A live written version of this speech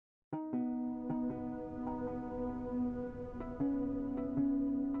I'm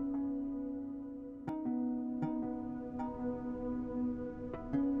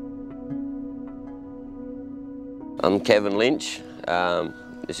Kevin Lynch.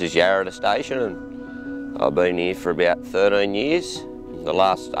 This is Yarrada Station, and I've been here for about 13 years. The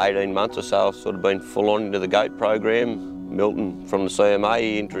last 18 months or so I've sort of been full on into the goat program. Milton from the CMA,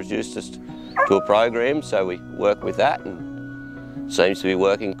 he introduced us to a program, so we work with that, and it seems to be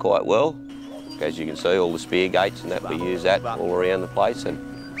working quite well. As you can see, all the spear gates and that, we use that all around the place, and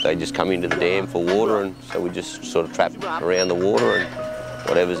they just come into the dam for water, and so we just sort of trap around the water, and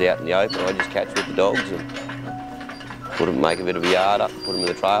whatever's out in the open I just catch with the dogs and make a bit of a yard up, put them in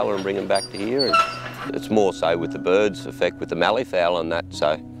the trailer and bring them back to here. And it's more so with the birds, effect with the malleefowl and that,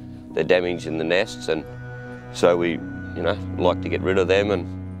 so they're damaging the nests, and so we, like to get rid of them, and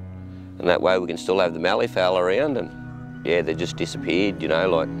that way we can still have the malleefowl around. And yeah, they just disappeared,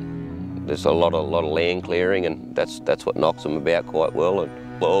 like there's a lot of land clearing, and that's what knocks them about quite well.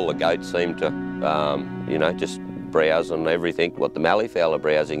 And all the goats seem to, just browse on everything what the malleefowl are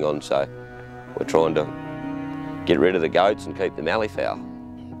browsing on, so we're trying to get rid of the goats and keep the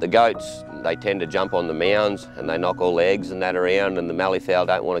malleefowl. The goats, they tend to jump on the mounds and they knock all the eggs and that around, and the malleefowl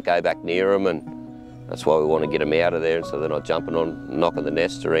don't want to go back near them, and that's why we want to get them out of there so they're not jumping on, knocking the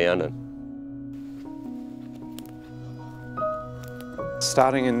nests around.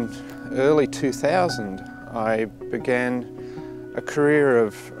 Starting in early 2000, I began a career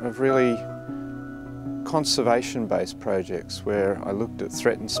of really conservation-based projects where I looked at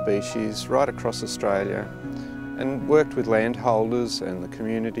threatened species right across Australia and worked with landholders and the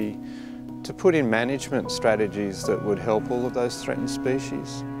community to put in management strategies that would help all of those threatened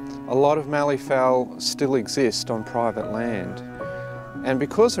species. A lot of malleefowl still exist on private land, and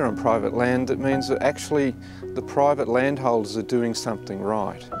because they're on private land, it means that actually the private landholders are doing something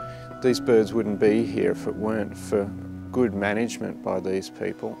right. These birds wouldn't be here if it weren't for good management by these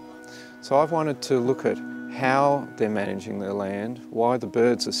people. So I've wanted to look at how they're managing their land, why the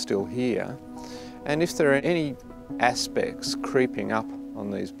birds are still here, and if there are any aspects creeping up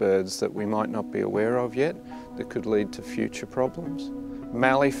on these birds that we might not be aware of yet that could lead to future problems.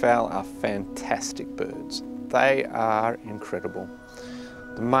 Malleefowl are fantastic birds. They are incredible.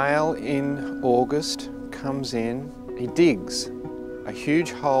 The male in August comes in, he digs a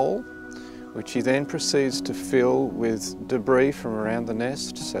huge hole which he then proceeds to fill with debris from around the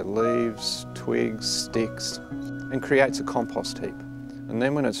nest, so leaves, twigs, sticks, and creates a compost heap. And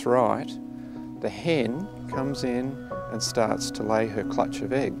then when it's right, the hen comes in and starts to lay her clutch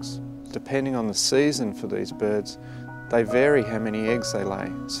of eggs. Depending on the season for these birds, they vary how many eggs they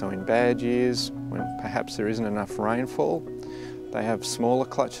lay. So in bad years, when perhaps there isn't enough rainfall, they have smaller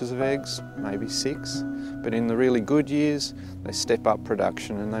clutches of eggs, maybe 6. But in the really good years, they step up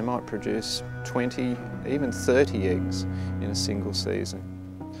production and they might produce 20, even 30 eggs in a single season.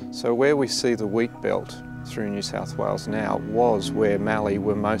 So where we see the wheat belt through New South Wales now was where mallee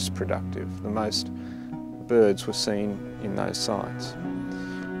were most productive. The most birds were seen in those sites.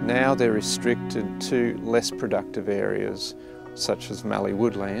 Now they're restricted to less productive areas such as mallee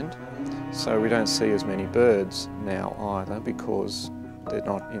woodland, so we don't see as many birds now either because they're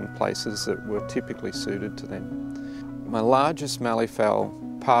not in places that were typically suited to them. My largest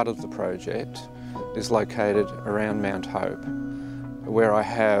malleefowl part of the project is located around Mount Hope, where I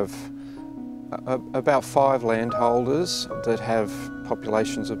have about 5 landholders that have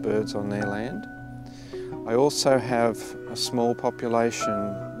populations of birds on their land. I also have a small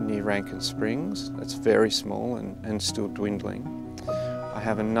population near Rankin Springs that's very small and still dwindling. I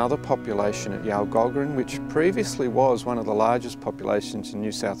have another population at Yalgogrin, which previously was one of the largest populations in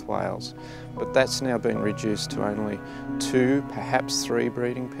New South Wales, but that's now been reduced to only 2, perhaps 3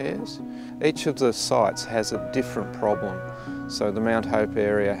 breeding pairs. Each of the sites has a different problem. So the Mount Hope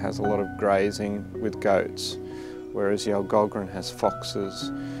area has a lot of grazing with goats, whereas Yalgogrin has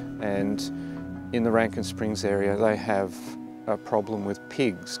foxes, and in the Rankin Springs area they have a problem with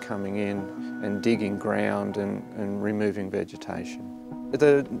pigs coming in and digging ground and removing vegetation.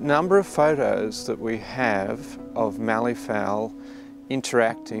 The number of photos that we have of malleefowl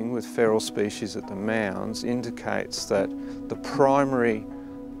interacting with feral species at the mounds indicates that the primary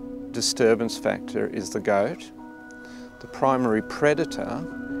disturbance factor is the goat. The primary predator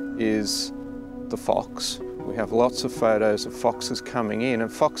is the fox. We have lots of photos of foxes coming in,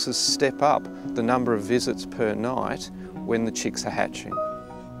 and foxes step up the number of visits per night when the chicks are hatching.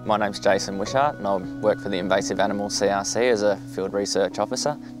 My name's Jason Wishart and I work for the Invasive Animals CRC as a Field Research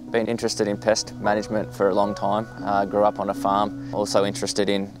Officer. Been interested in pest management for a long time, grew up on a farm. Also interested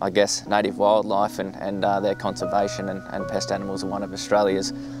in, native wildlife and their conservation, and pest animals are one of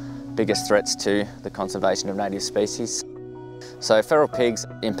Australia's biggest threats to the conservation of native species. So feral pigs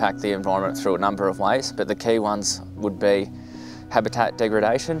impact the environment through a number of ways, but the key ones would be habitat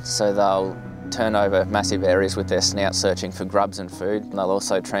degradation, so they'll turn over massive areas with their snout searching for grubs and food. And they'll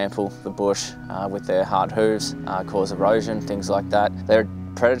also trample the bush with their hard hooves, cause erosion, things like that. They're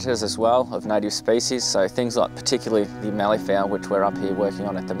predators as well of native species, so things like particularly the malleefowl, which we're up here working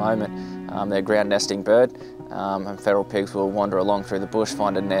on at the moment. They're a ground nesting bird, and feral pigs will wander along through the bush,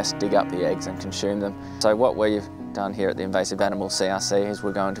 find a nest, dig up the eggs and consume them. So what we've done here at the Invasive Animal CRC is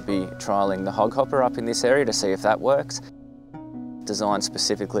we're going to be trialling the hog hopper up in this area to see if that works. Designed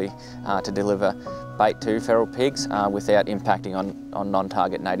specifically to deliver bait to feral pigs without impacting on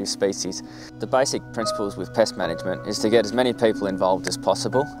non-target native species. The basic principles with pest management is to get as many people involved as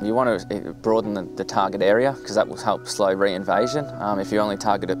possible. You want to broaden the target area because that will help slow reinvasion. If you only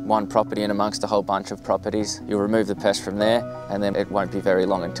target one property in amongst a whole bunch of properties, you'll remove the pest from there and then it won't be very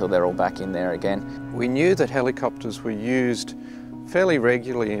long until they're all back in there again. We knew that helicopters were used fairly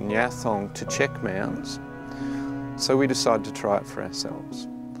regularly in Yathong to check mounds. So we decided to try it for ourselves.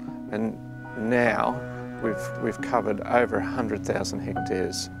 And now we've covered over 100,000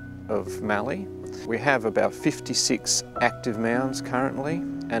 hectares of mallee. We have about 56 active mounds currently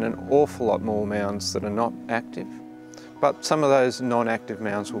and an awful lot more mounds that are not active. But some of those non-active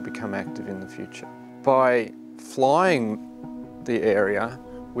mounds will become active in the future. By flying the area,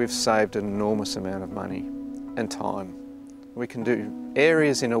 we've saved an enormous amount of money and time. We can do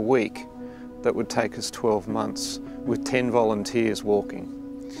areas in a week that would take us 12 months with 10 volunteers walking.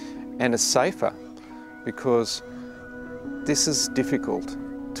 And it's safer because this is difficult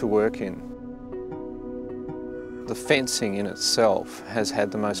to work in. The fencing in itself has had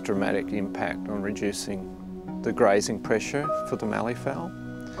the most dramatic impact on reducing the grazing pressure for the malleefowl.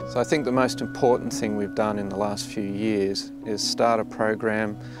 So I think the most important thing we've done in the last few years is start a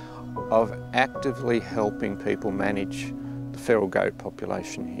program of actively helping people manage the feral goat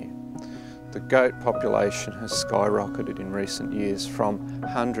population here. The goat population has skyrocketed in recent years from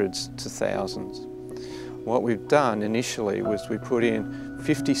hundreds to thousands. What we've done initially was we put in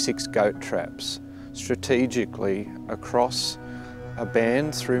 56 goat traps strategically across a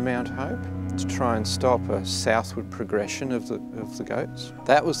band through Mount Hope to try and stop a southward progression of the goats.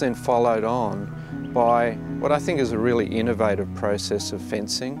 That was then followed on by what I think is a really innovative process of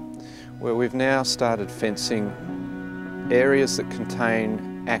fencing, where we've now started fencing areas that contain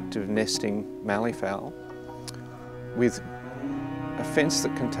active nesting malleefowl with a fence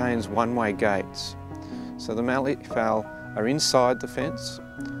that contains one-way gates. So the malleefowl are inside the fence,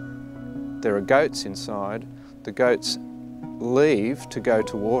 there are goats inside, the goats leave to go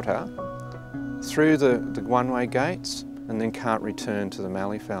to water through the one-way gates and then can't return to the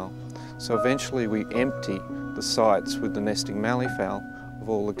malleefowl. So eventually we empty the sites with the nesting malleefowl of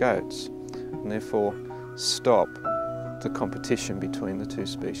all the goats and therefore stop the competition between the two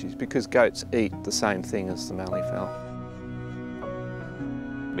species because goats eat the same thing as the malleefowl.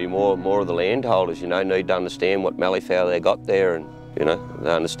 Be more of the landholders, need to understand what malleefowl they got there, and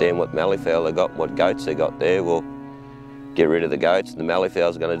they understand what malleefowl they got, what goats they got there. Well, get rid of the goats, and the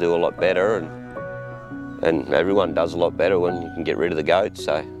malleefowl's going to do a lot better, and everyone does a lot better when you can get rid of the goats.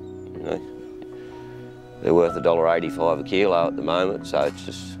 So, they're worth $1.85 a kilo at the moment, so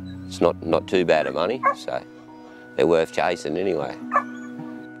it's not too bad of money. So. They're worth chasing anyway.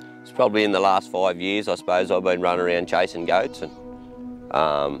 It's probably in the last 5 years, I suppose, I've been running around chasing goats, and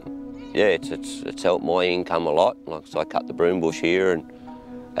yeah, it's helped my income a lot. Like, so I cut the broom bush here,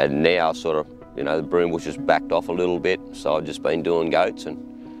 and now sort of, the broom bush has backed off a little bit, so I've just been doing goats,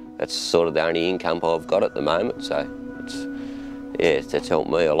 and that's sort of the only income I've got at the moment. So it's helped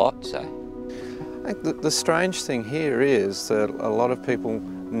me a lot. So I think the strange thing here is that a lot of people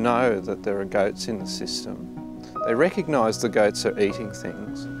know that there are goats in the system. They recognise the goats are eating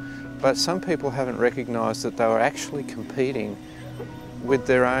things, but some people haven't recognised that they were actually competing with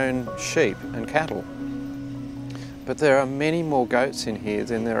their own sheep and cattle. But there are many more goats in here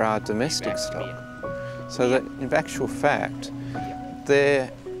than there are domestic stock. So that in actual fact,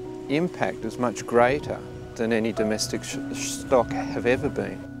 their impact is much greater than any domestic stock have ever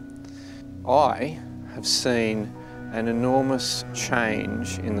been. I have seen an enormous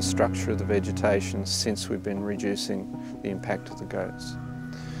change in the structure of the vegetation since we've been reducing the impact of the goats.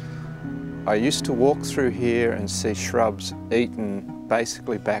 I used to walk through here and see shrubs eaten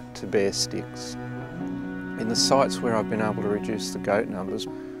basically back to bare sticks. In the sites where I've been able to reduce the goat numbers,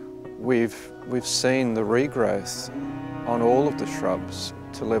 we've seen the regrowth on all of the shrubs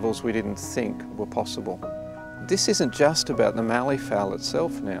to levels we didn't think were possible. This isn't just about the malleefowl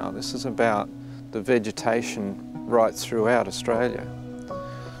itself now, this is about the vegetation right throughout Australia.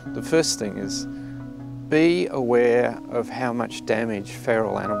 The first thing is be aware of how much damage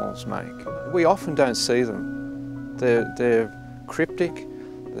feral animals make. We often don't see them. They're cryptic,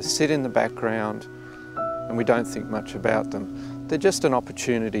 they sit in the background, and we don't think much about them. They're just an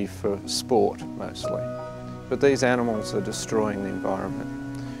opportunity for sport, mostly. But these animals are destroying the environment.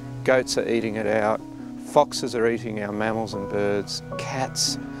 Goats are eating it out, foxes are eating our mammals and birds,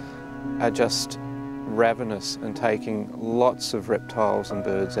 cats are just ravenous and taking lots of reptiles and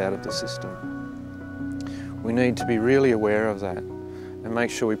birds out of the system. We need to be really aware of that and make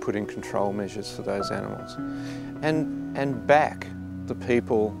sure we put in control measures for those animals. And back the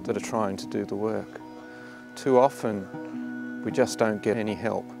people that are trying to do the work. Too often we just don't get any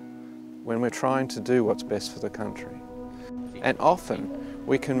help when we're trying to do what's best for the country. And often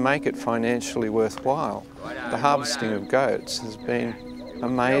we can make it financially worthwhile. The harvesting of goats has been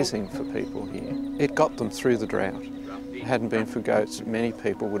amazing for people here. It got them through the drought. If it hadn't been for goats, many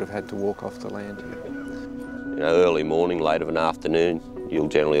people would have had to walk off the land here. You know, early morning, late of an afternoon, you'll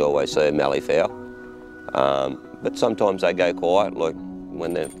generally always see a malleefowl. But sometimes they go quiet, like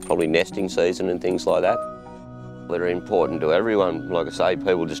when they're probably nesting season and things like that. They're important to everyone. Like I say,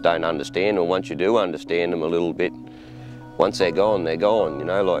 people just don't understand, or once you do understand them a little bit, once they're gone, you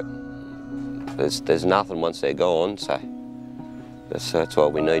know, like there's nothing once they're gone, so that's why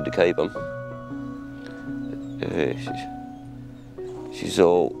we need to keep them. She's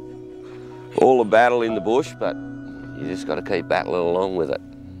all a battle in the bush, but you just got to keep battling along with it.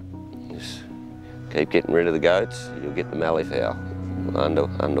 Just keep getting rid of the goats, you'll get the malleefowl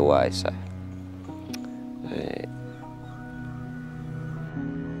underway. So.